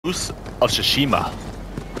Ghost of Tsushima.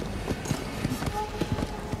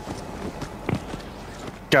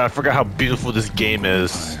 God, I forgot how beautiful this game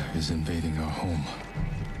is. Fire is invading our home.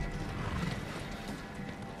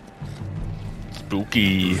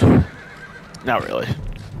 Spooky. Not really.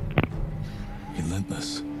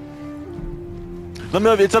 Relentless. Let me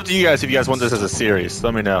know. It's up to you guys if you guys want this as a series.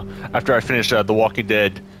 Let me know after I finish The Walking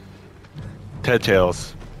Dead. Dead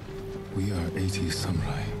Tales. We are 80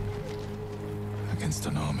 samurai against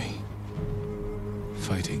an army,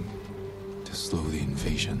 fighting to slow the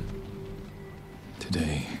invasion.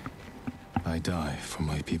 Today, I die for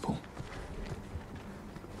my people.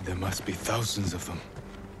 There must be thousands of them.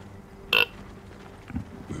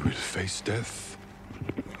 We will face death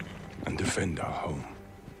and defend our home.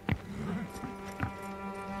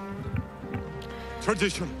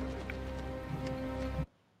 Tradition.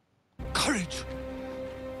 Courage.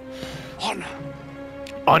 Honor.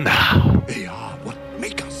 Honor. They are what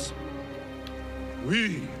make us.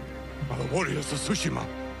 We are the warriors of Tsushima.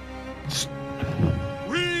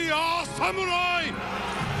 We are samurai!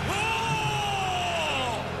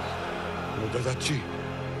 Odadachi.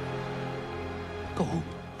 Go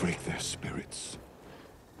break their spirits.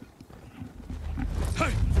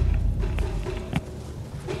 Hey!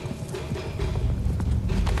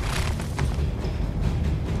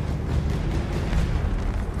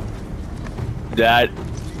 That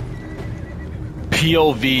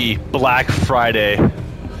POV Black Friday.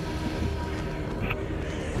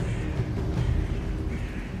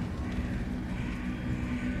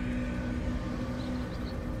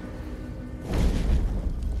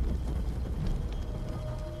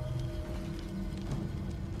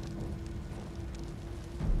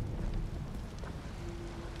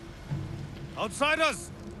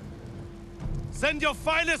 Outsiders! Send your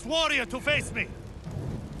finest warrior to face me!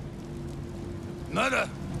 Nada,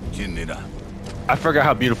 Jinnida. I forgot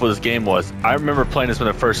how beautiful this game was. I remember playing this when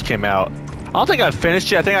it first came out. I don't think I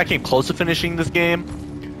finished it. I think I came close to finishing this game.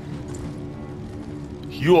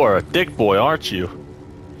 You are a thick boy, aren't you?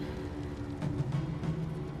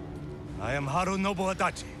 I am Harunobu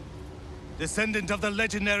Adachi, descendant of the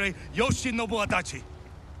legendary Yoshinobu Adachi.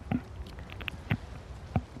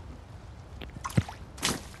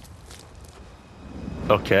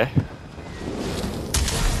 Okay.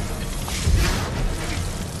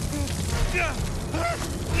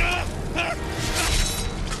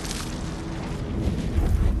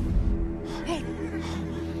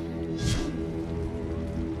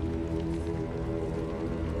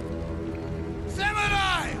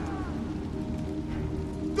 Samurai!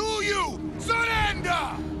 Do you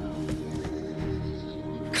surrender?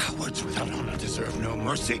 Cowards without honor deserve no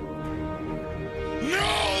mercy.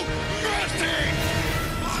 No mercy!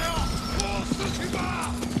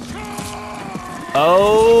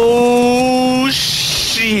 Oh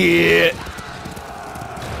shit!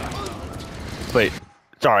 Wait,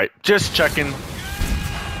 it's alright. Just checking.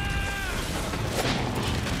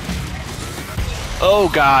 Oh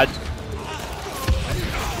god.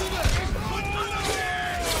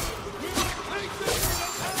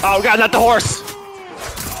 Oh god, not the horse!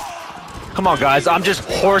 Come on guys, I'm just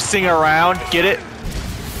horsing around. Get it?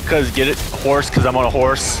 Get it? Horse, cause I'm on a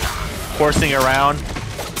horse. Horsing around.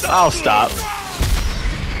 I'll stop.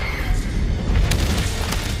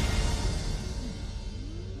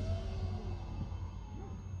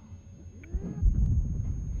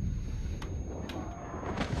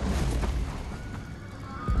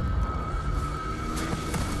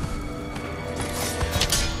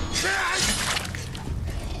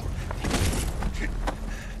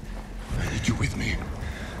 I need you with me.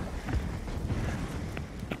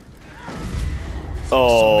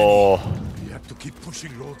 Oh. We have to keep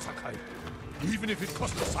pushing Lord Sakai, even if it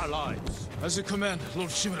costs us our lives. As you command, Lord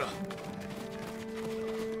Shimura.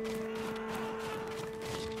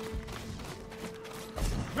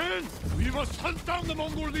 Men, we must hunt down the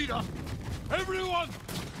Mongol leader. Everyone,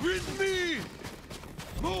 with me.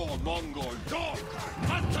 More Mongol dogs.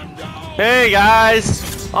 Hunt them down. Hey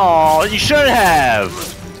guys! Oh, you should have!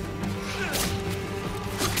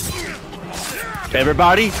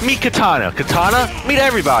 Everybody, meet Katana. Katana, meet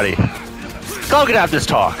everybody. Go get out this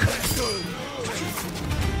talk.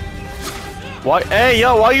 What? Hey,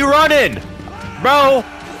 yo, why you running? Bro!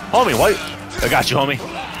 Homie, why? I got you, homie.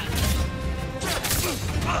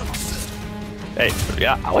 Hey,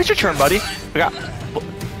 yeah, what's your turn, buddy? I got...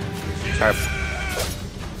 Alright.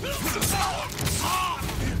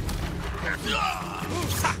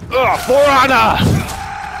 Ugh, for honor!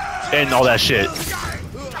 And all that shit.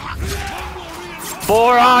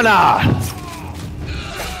 For honor!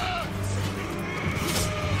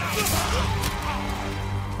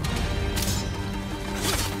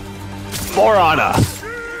 For honor.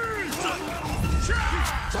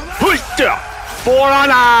 For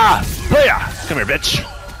honor. Come here, bitch.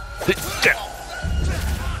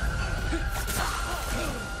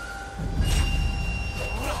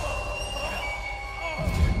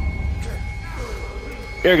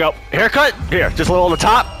 Here you go. Haircut. Here, just a little on the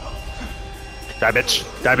top. Die, bitch.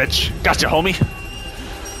 Die, bitch. Gotcha, homie.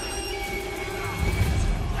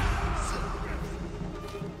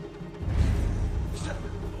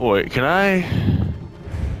 Wait, can I?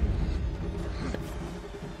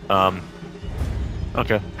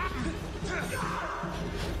 Okay.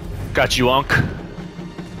 Got you, Unk.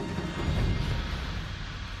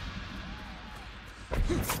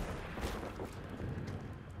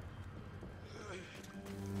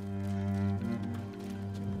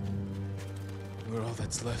 We're all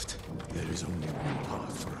that's left. There is only one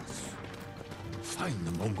path for us. Find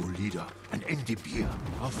the Mongol leader and end it here.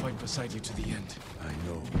 I'll fight beside you to the end. I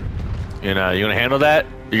know. You gonna handle that?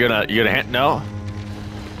 You gonna no?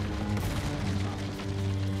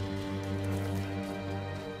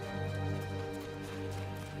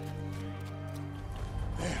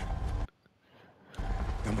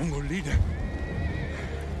 The Mongol leader.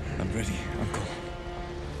 I'm ready, Uncle.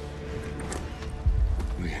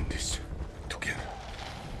 We end this together.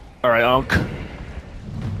 All right, Unk.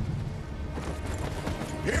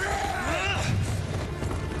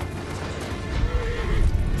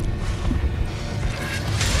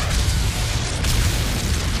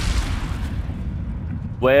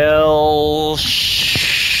 Well,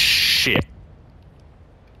 shit.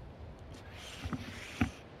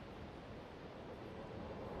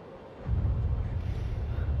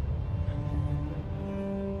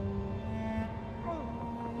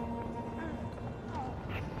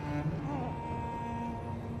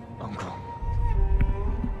 Uncle.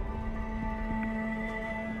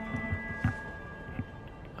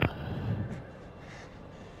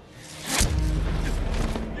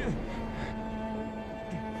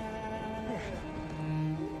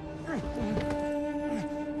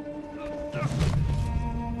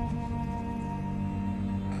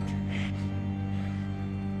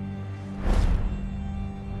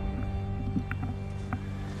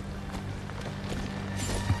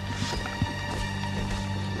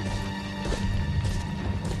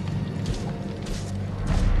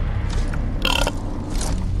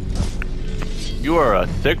 You are a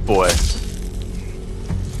thick boy.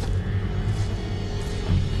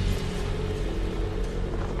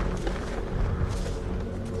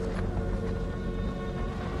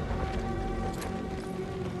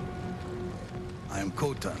 I am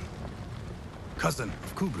Khotan, cousin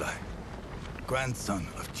of Kublai, grandson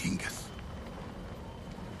of Genghis.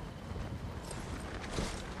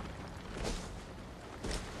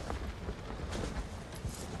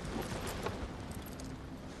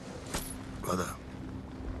 Brother,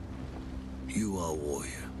 you are a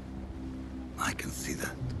warrior. I can see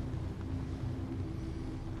that.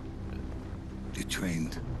 You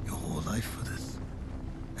trained your whole life for this.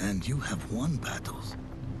 And you have won battles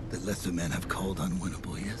that lesser men have called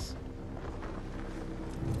unwinnable, yes?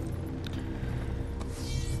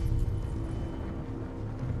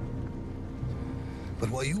 But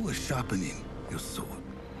while you were sharpening your sword,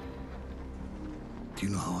 do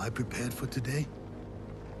you know how I prepared for today?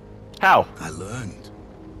 How? I learned.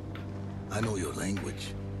 I know your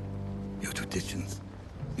language, your traditions,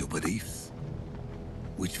 your beliefs,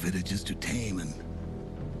 which villages to tame and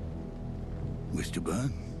which to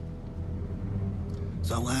burn.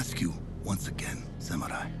 So I'll ask you once again,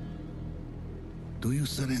 Samurai. Do you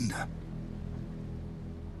surrender?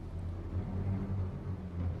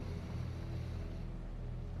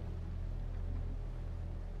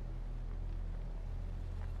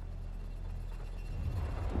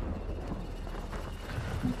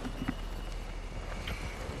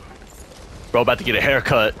 Bro, about to get a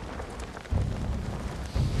haircut.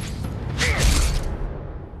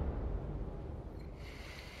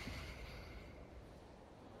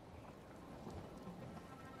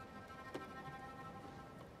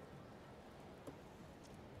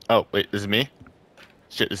 Oh, wait, this is me?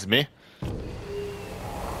 Shit, this is me?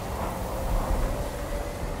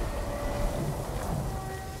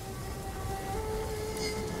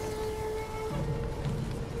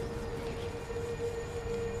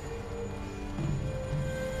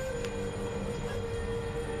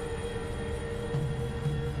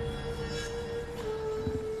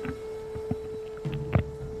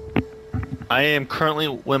 I am currently,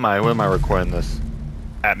 when am I recording this?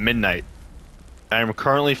 At midnight. I am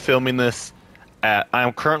currently filming this at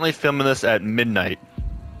midnight.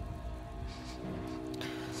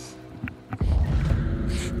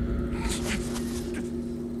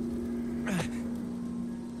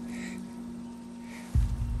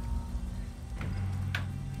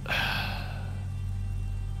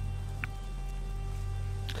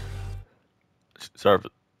 Serve.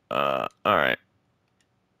 Alright.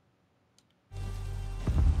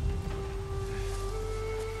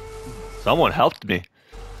 Someone helped me.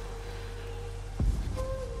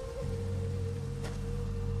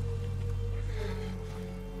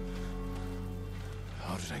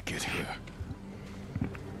 How did I get here?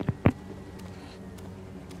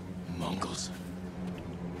 Mongols.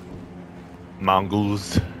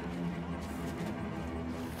 Mongols.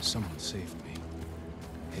 Someone saved me.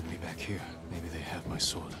 Hid me back here. Maybe they have my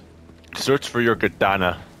sword. Search for your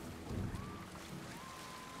katana.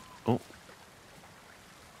 Oh.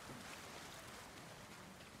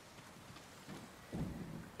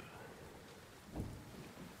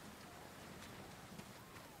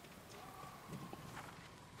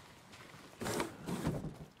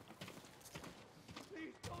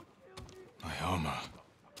 My armor.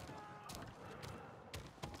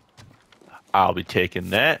 I'll be taking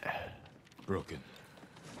that. Broken.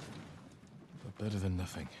 But better than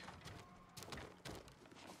nothing.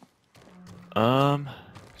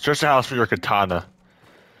 Search the house for your katana.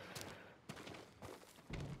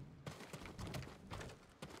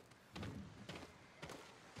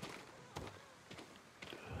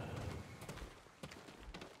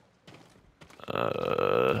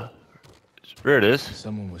 There it is.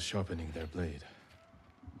 Someone was sharpening their blade.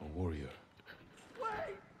 A warrior.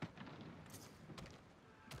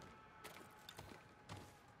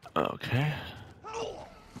 Okay.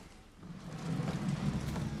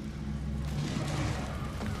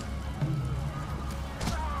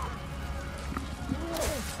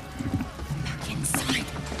 Back inside.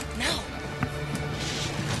 Now.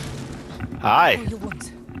 Hi. How are your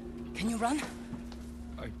wounds? Can you run?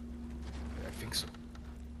 I think so.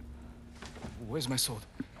 Where's my sword?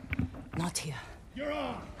 Not here. You're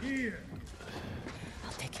on here.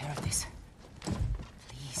 I'll take care of this.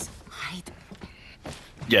 Please, hide.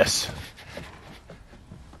 Yes.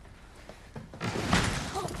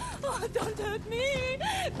 Oh, don't hurt me!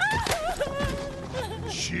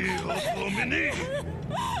 Shield Lumini.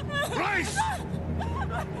 Rice.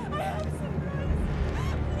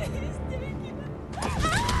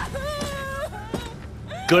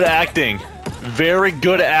 Good acting. Very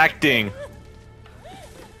good acting.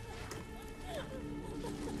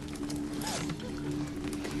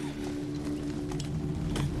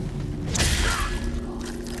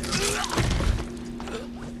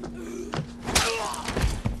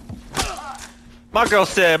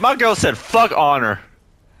 My girl said, fuck honor.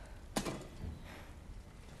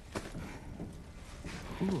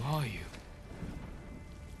 Who are you?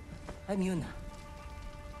 I'm Yuna.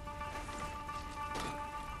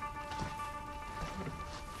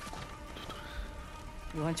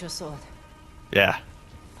 You want your sword? Yeah,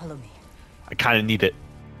 Follow me. I kind of need it.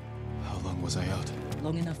 How long was I out?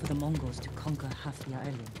 Long enough for the Mongols to conquer half the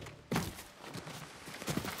island.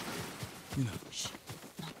 You know. Shh.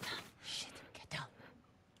 Not now. Shit. Get down.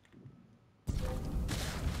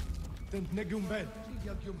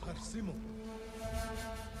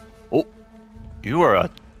 Oh, you are a.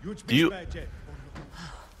 You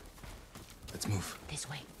Let's move. This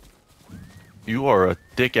way. you are a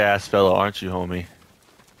thick ass fellow, aren't you, homie?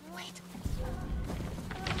 Wait.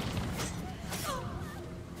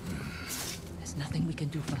 There's nothing we can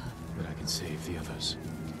do for her. But I can save the others.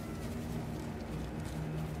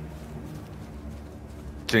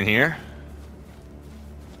 It's in here.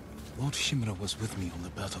 Lord Shimura was with me on the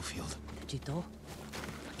battlefield. The Jito?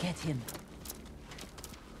 Forget him.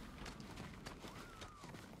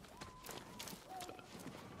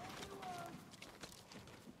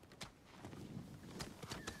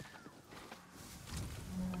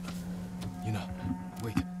 Yuna,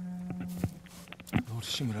 wait. Lord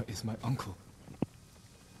Shimura is my uncle.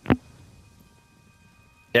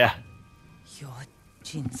 Yeah. You're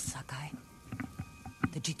Jin Sakai.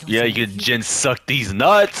 The Jito. Yeah, you can Jin suck these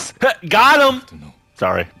nuts. Got him. Don't know.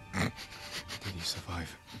 Sorry. Did he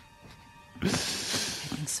survive? I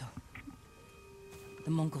think so.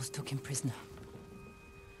 The Mongols took him prisoner.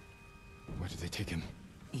 Where did they take him?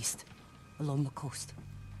 East. Along the coast.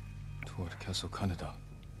 Toward Castle Kaneda.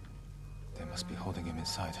 They must be holding him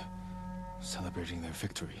inside, celebrating their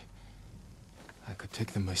victory. I could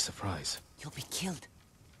take them by surprise. You'll be killed.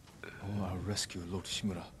 Or I'll rescue Lord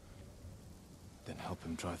Shimura. Then help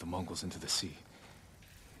him drive the Mongols into the sea.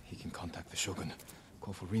 He can contact the Shogun,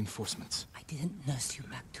 call for reinforcements. I didn't nurse you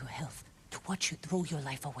back to health to watch you throw your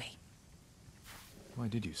life away. Why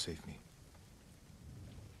did you save me?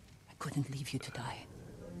 I couldn't leave you to die.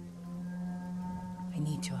 I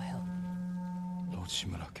need your help. Lord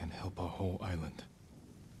Shimura can help our whole island.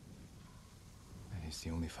 And he's the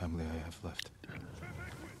only family I have left.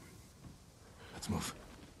 Let's move.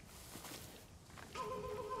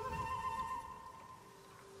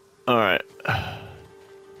 All right.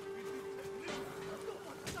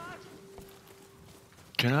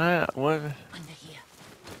 Can I? What? Under here.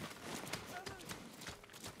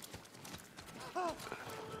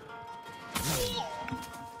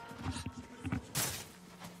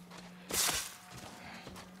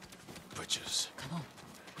 Butchers. Come on.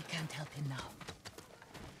 We can't help him now.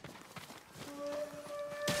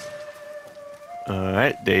 All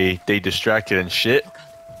right. They distracted and shit. Look out.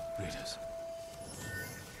 Raiders.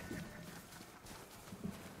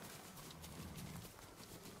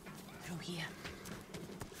 Through here.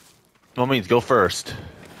 No means go first.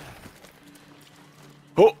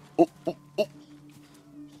 Oh, oh, oh, oh.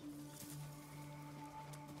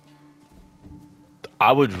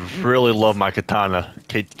 I would really love my katana.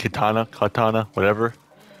 Katana, whatever.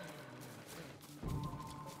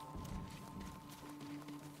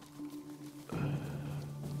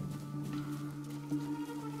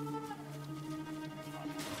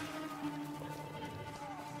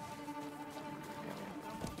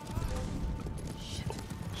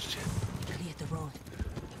 Clear the road.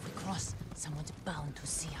 If we cross, someone's bound to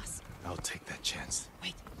see us. I'll take that chance.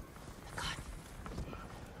 Wait. The guard.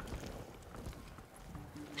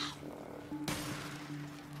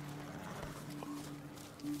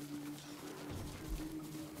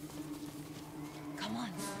 Come on.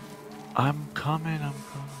 I'm coming.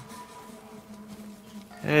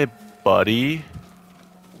 Hey, buddy.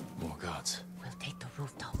 More guards. We'll take the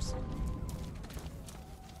rooftops.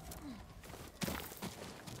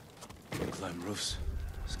 Climb roofs.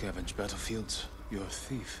 Scavenge battlefields. You're a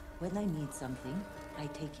thief. When I need something, I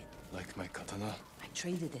take it. Like my katana. I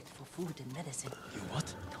traded it for food and medicine. You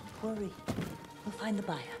what? Don't worry. We'll find the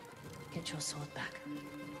buyer. Get your sword back.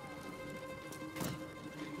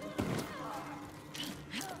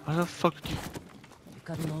 What the fuck? You've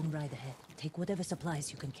got a long ride ahead. Take whatever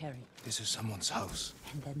supplies you can carry. This is someone's house.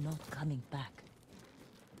 And they're not coming back.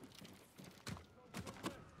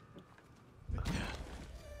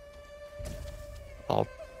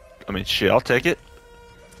 I mean, shit. I'll take it.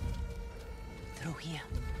 Through here.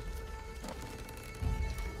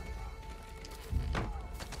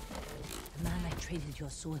 The man I traded your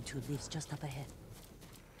sword to lives just up ahead.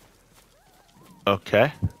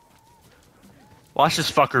 Okay. Watch this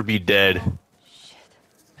fucker be dead. Shit.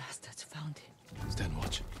 Bastards found him. Stand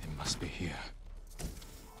watch. It must be here.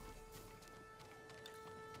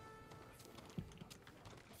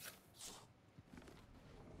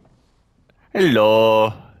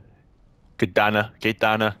 Hello.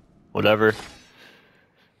 Katana, whatever.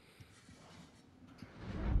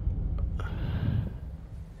 I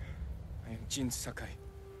am Jin Sakai,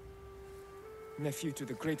 nephew to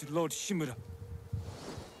the great Lord Shimura.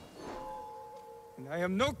 And I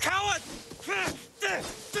am no coward!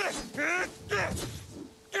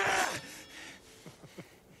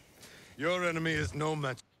 Your enemy is no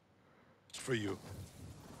match for you.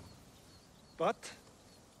 But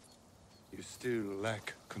You still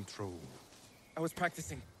lack control. I was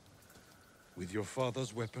practicing. With your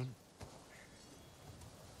father's weapon?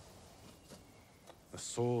 The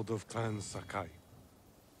sword of Clan Sakai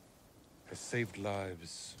has saved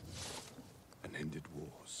lives and ended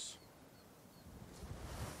wars.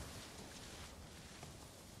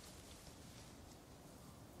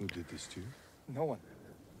 Who did this to you? No one.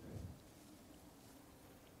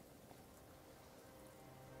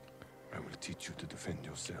 I will teach you to defend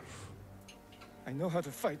yourself. I know how to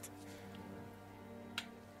fight.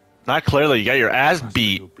 Not clearly. You got your ass Master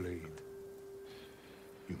beat. your blade.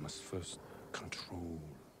 You must first control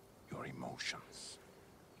your emotions.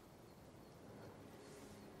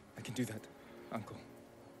 I can do that, Uncle.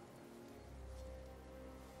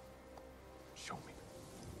 Show me.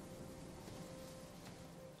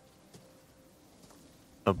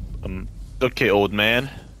 Okay, old man.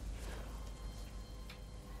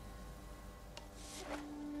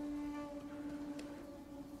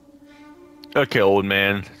 Okay, old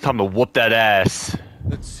man. Time to whoop that ass.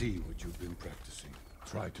 Let's see what you've been practicing.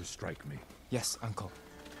 Try to strike me. Yes, Uncle.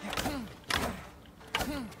 Come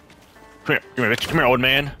here, bitch. Come here, old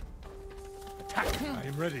man. I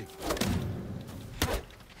am ready.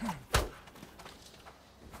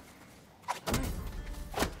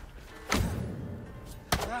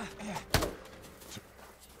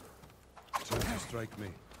 Try to strike me.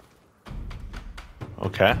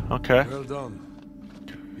 Okay, okay. Well done.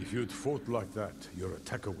 If you'd fought like that, your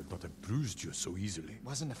attacker would not have bruised you so easily.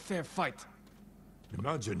 Wasn't a fair fight.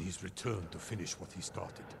 Imagine he's returned to finish what he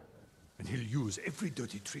started. And he'll use every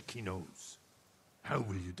dirty trick he knows. How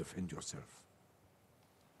will you defend yourself?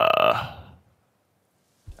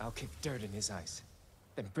 I'll kick dirt in his eyes,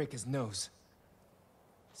 then break his nose.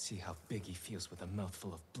 See how big he feels with a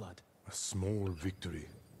mouthful of blood. A small victory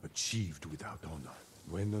achieved without honor.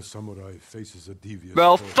 When a samurai faces a devious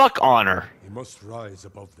Well, foe, fuck honor. he must rise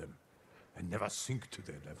above them and never sink to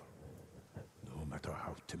their level, no matter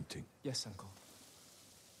how tempting. Yes, Uncle.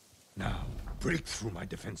 Now, break through my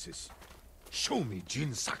defenses. Show me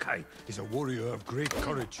Jin Sakai is a warrior of great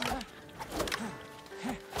courage.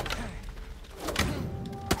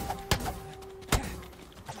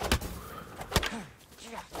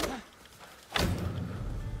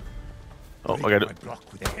 Oh, Break I got my it.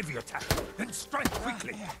 block with a heavy attack, then strike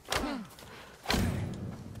quickly.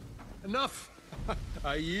 Enough!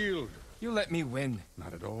 I yield. You let me win.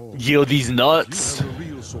 Not at all. Yield these If nuts. you have a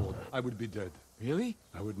real sword, I would be dead. Really?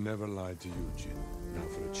 I would never lie to you, Jin. Now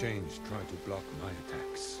for a change, try to block my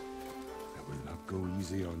attacks. I will not go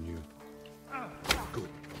easy on you. Good.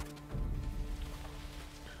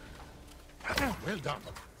 Well done.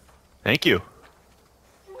 Thank you.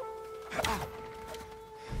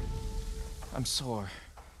 I'm sore.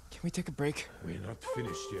 Can we take a break? We're not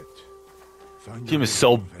finished yet. Find Team your is so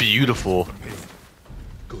way out of beautiful. pain.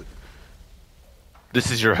 Good.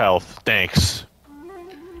 This is your health. Thanks.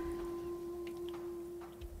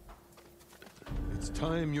 It's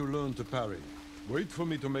time you learn to parry. Wait for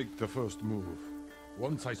me to make the first move.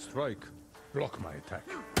 Once I strike, block my attack.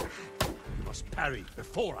 You must parry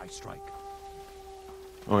before I strike.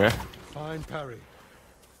 Okay. Fine parry.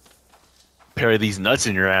 Parry these nuts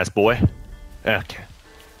in your ass, boy. Okay.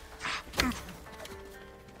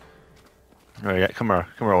 Alright, come here,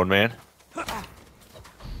 old man.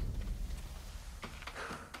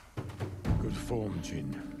 Good form,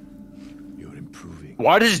 Jin. You're improving.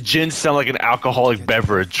 Why does gin sound like an alcoholic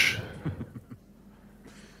beverage?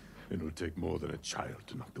 It'll take more than a child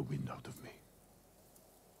to knock the wind out of me.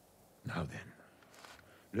 Now then,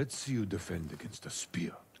 let's see you defend against a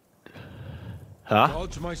spear. Huh?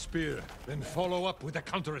 Dodge my spear, then follow up with a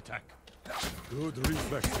counterattack. Good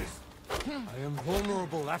reflexes. I am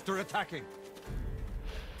vulnerable after attacking.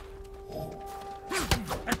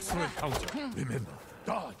 Excellent counter. Remember,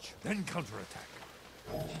 dodge, then counterattack.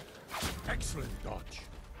 Excellent dodge.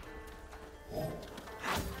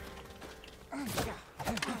 I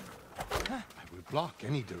will block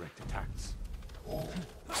any direct attacks.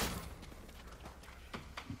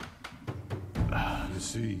 You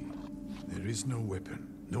see, there is no weapon,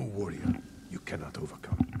 no warrior you cannot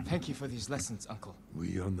overcome. Thank you for these lessons, Uncle.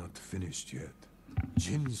 We are not finished yet.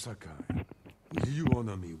 Jin Sakai, will you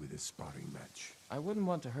honor me with a sparring match? I wouldn't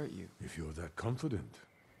want to hurt you. If you're that confident,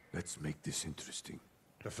 let's make this interesting.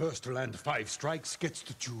 The first to land 5 strikes gets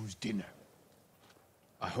to choose dinner.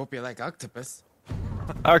 I hope you like octopus.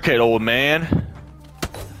 Arcade, old man.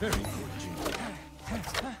 Very good, Jin.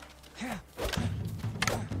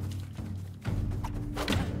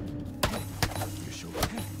 You show me.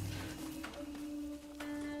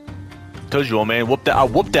 Told you, old man. I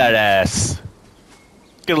whooped that ass.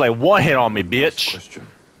 Get like one hit on me, bitch. Question.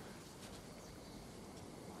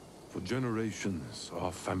 For generations,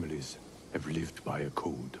 our families have lived by a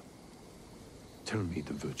code. Tell me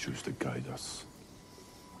the virtues that guide us.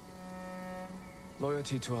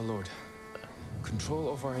 Loyalty to our Lord. Control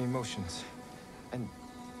over our emotions. And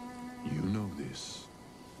You know this.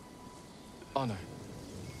 honor.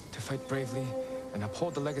 To fight bravely and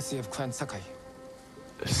uphold the legacy of Clan Sakai.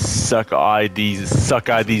 Suck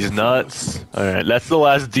these nuts. Alright, that's the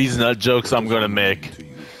last these nut jokes I'm gonna make. To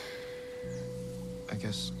you. I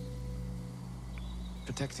guess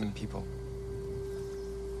protecting people.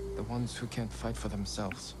 The ones who can't fight for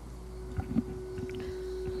themselves.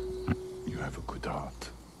 You have a good heart.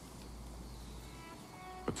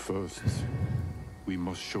 But first, we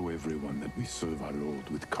must show everyone that we serve our Lord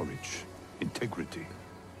with courage, integrity,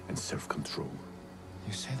 and self-control.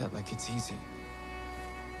 You say that like it's easy.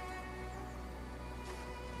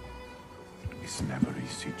 It's never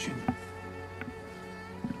easy, Jin.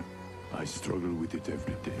 I struggle with it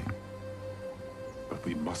every day. But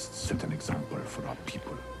we must set an example for our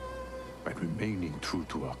people by remaining true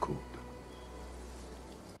to our code.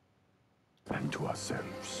 And to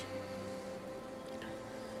ourselves.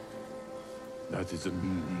 That is the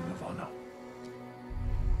meaning of honor.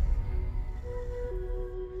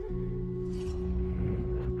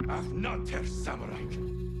 Ach, not Herr Samurai.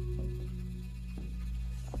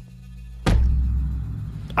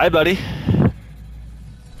 Hi, buddy.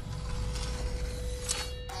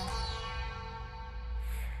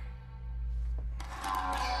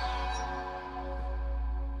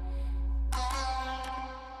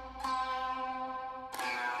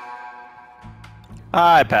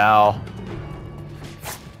 Hi, pal.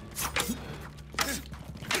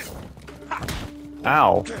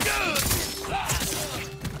 Ow.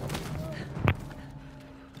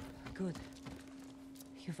 Good.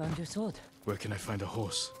 You found your sword. Where can I find a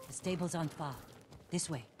horse? The stables aren't far. This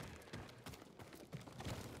way.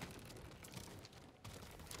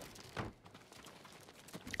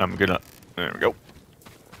 I'm gonna. There we go.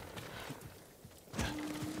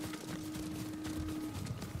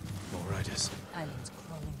 More riders. Islands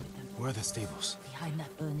crawling with them. Where are the stables? Behind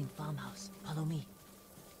that burning farmhouse. Follow me.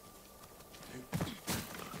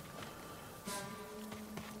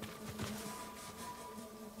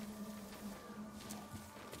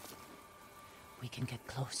 We can get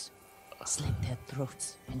close, slit their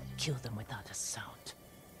throats, and kill them without a sound.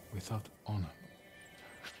 Without honor.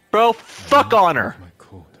 Bro, fuck honor. My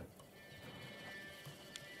code.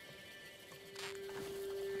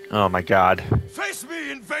 Oh my god. Face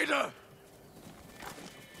me, invader!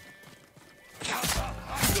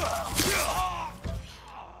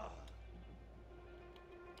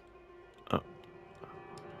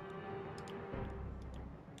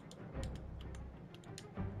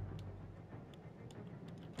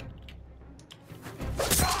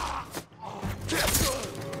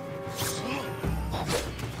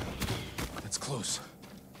 That's close.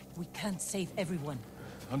 We can't save everyone.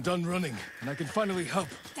 I'm done running, and I can finally help.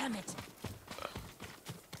 Damn it!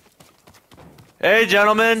 Hey,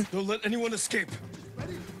 gentlemen. Don't let anyone escape.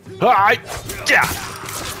 Alright. Yeah.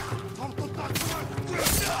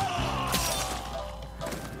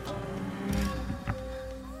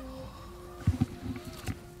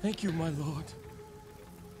 Thank you, my lord.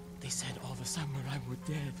 They said all the samurai were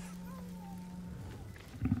dead.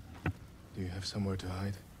 Do you have somewhere to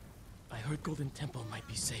hide? I heard Golden Temple might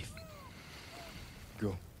be safe.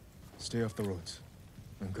 Go. Stay off the roads.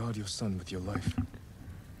 And guard your son with your life.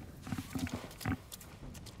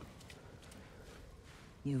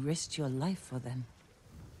 You risked your life for them.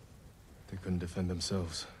 They couldn't defend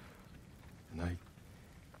themselves. And I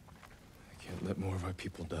can't let more of our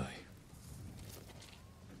people die.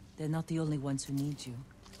 They're not the only ones who need you.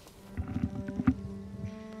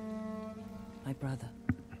 My brother.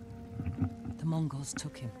 The Mongols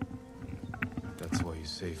took him. That's why you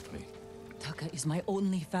saved me. Taka is my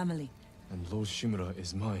only family. And Lord Shimura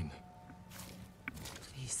is mine.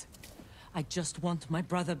 Please. I just want my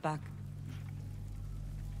brother back.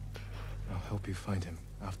 I'll help you find him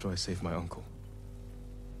after I save my uncle.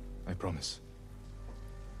 I promise.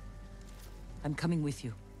 I'm coming with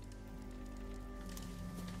you.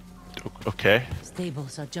 Okay.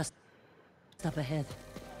 Stables are just up ahead.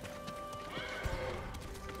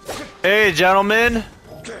 Hey, gentlemen.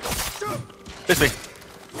 It's me.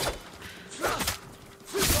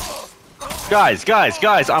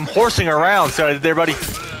 Guys, I'm horsing around. Sorry, everybody.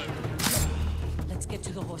 Let's get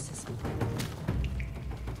to the horses.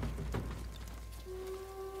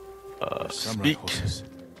 Samurai Speak. horses.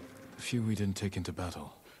 The few we didn't take into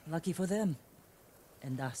battle. Lucky for them.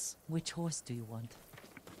 And us. Which horse do you want?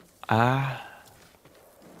 I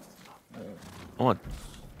want.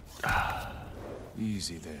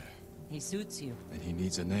 Easy there. He suits you. And he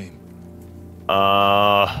needs a name.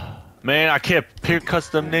 Man, I can't pick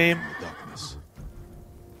custom name. In the darkness.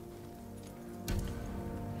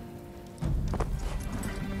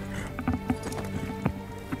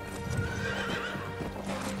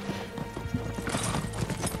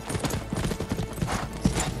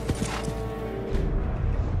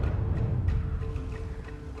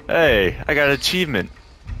 Hey, I got an achievement.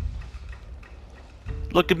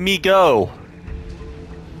 Look at me go.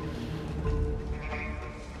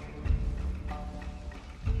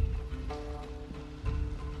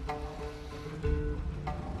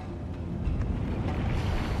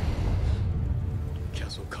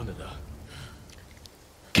 Castle Canada.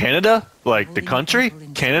 Canada? Like the country?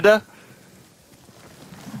 Canada?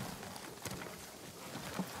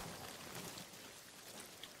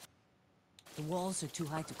 The walls are too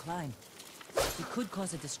high to climb. It could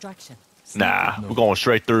cause a distraction. Nah, we're going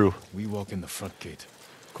straight through. We walk in the front gate.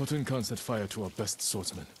 Khotun Khan set fire to our best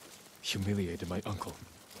swordsman. Humiliated my uncle.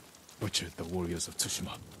 Butchered the warriors of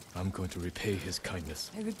Tsushima. I'm going to repay his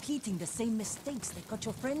kindness. By repeating the same mistakes that got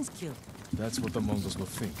your friends killed. That's what the Mongols will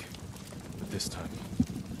think. But this time,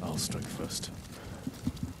 I'll strike first.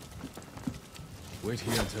 Wait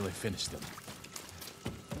here until I finish them.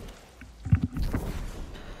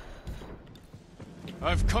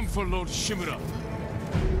 I've come for Lord Shimura.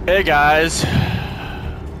 Hey guys.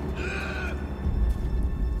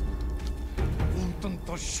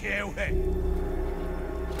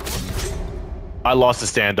 I lost the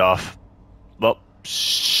standoff. Well,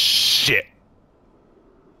 shit.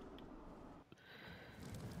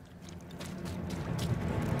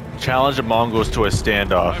 Challenge the Mongols to a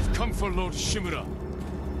standoff. I've come for Lord Shimura.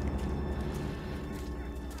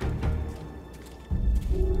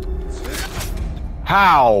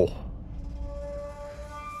 How?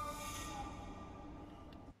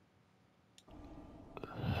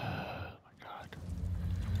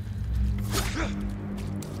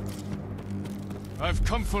 I've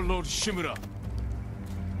come for Lord Shimura.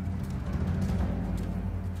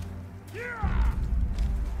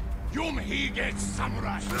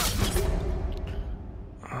 Samurai.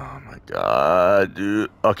 Oh my god, dude.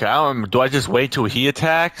 Okay, do I just wait till he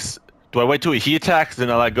attacks? Do I wait till he attacks,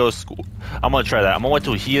 then I let go? I'm gonna try that. I'm gonna wait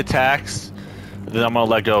till he attacks, then I'm gonna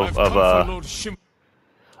let go I've come for Lord Shimura.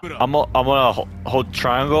 I'm gonna hold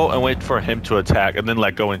triangle and wait for him to attack, and then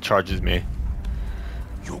let go and charges me.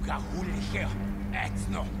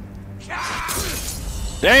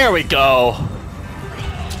 There we go,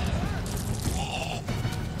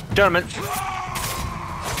 gentlemen.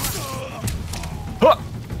 Huh.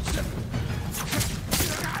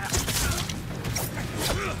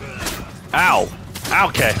 Ow.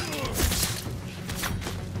 Okay.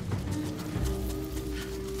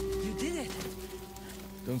 You did it.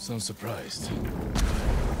 Don't sound surprised.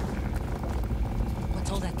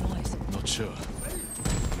 What's all that noise? Not sure.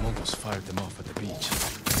 The Mongols fired them off at the beach.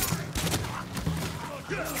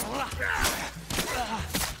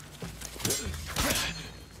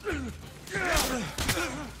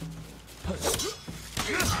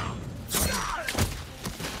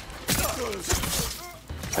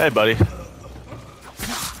 Hey, buddy.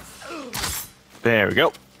 There we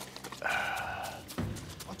go.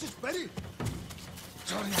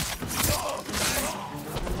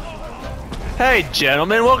 Hey,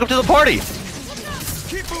 gentlemen, welcome to the party.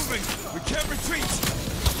 Keep moving. We can't retreat.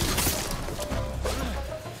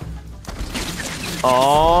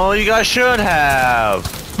 Oh, you guys should have.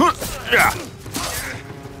 Yeah.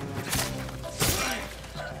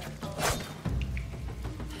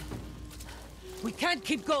 We can't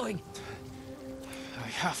keep going. I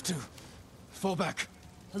have to. Fall back.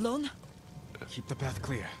 Alone? Keep the path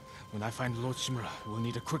clear. When I find Lord Shimura, we'll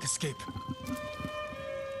need a quick escape.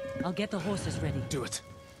 I'll get the horses ready. Do it.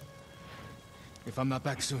 If I'm not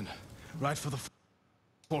back soon, ride for the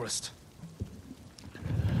forest.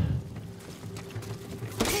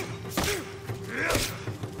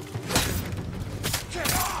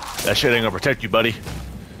 That shit ain't gonna protect you, buddy.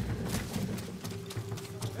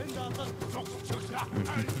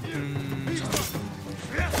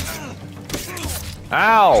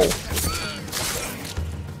 Ow!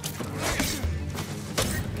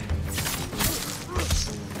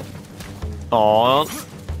 Aw,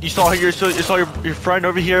 you saw your friend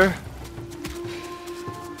over here?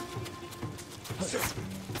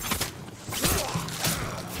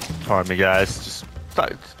 Pardon me, guys. Just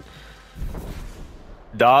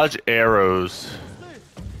dodge arrows.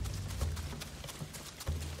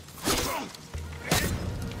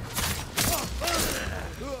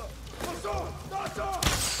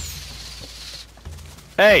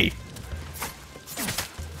 Hey!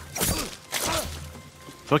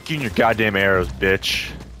 Fuck you and your goddamn arrows,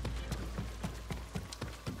 bitch.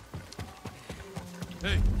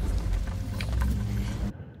 Hey.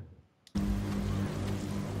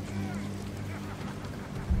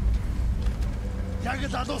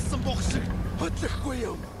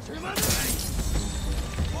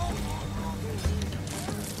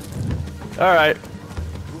 All right.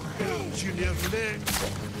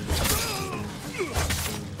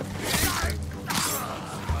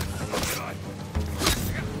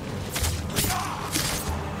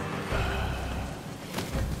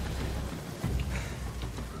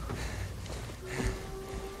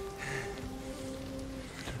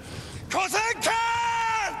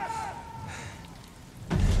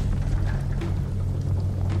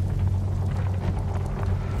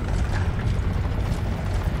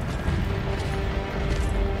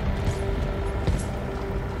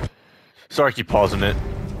 Sorry, I keep pausing it.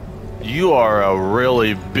 You are a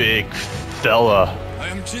really big fella. I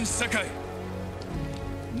am Jin Sakai,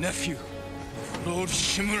 nephew of Lord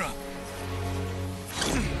Shimura.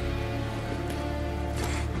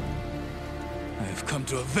 I have come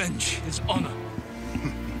to avenge his honor.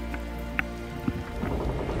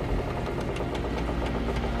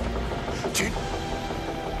 Jin,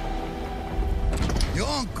 your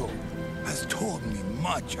uncle has told me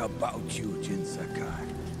much about you, Jin Sakai.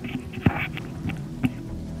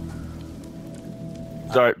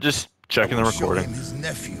 Sorry, just checking the Show recording. him his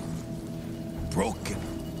nephew, broken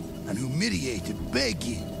and humiliated,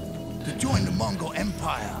 begging to join the Mongol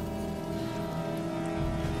Empire.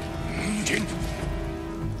 Jin.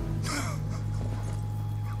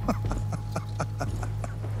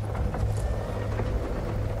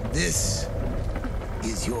 This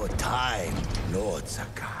is your time, Lord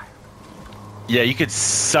Sakai. Yeah, you could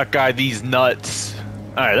suck eye these nuts.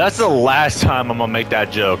 Alright, that's the last time I'm gonna make that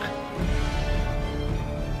joke.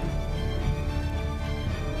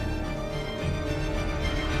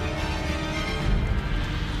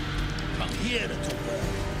 Come here, little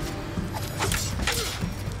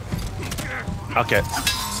bird. Okay.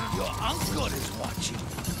 Your uncle is watching.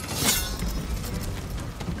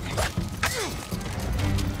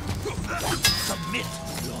 Submit,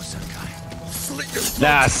 Lord Sakai. Slit your throat.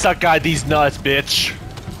 Nah, suck eye these nuts, bitch.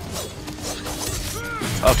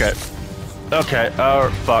 Okay. Okay, oh,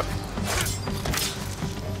 fuck.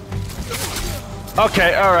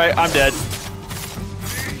 Okay, alright, I'm dead.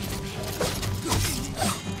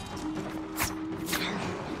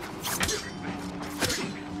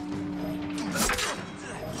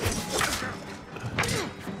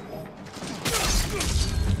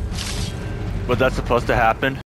 Was that supposed to happen?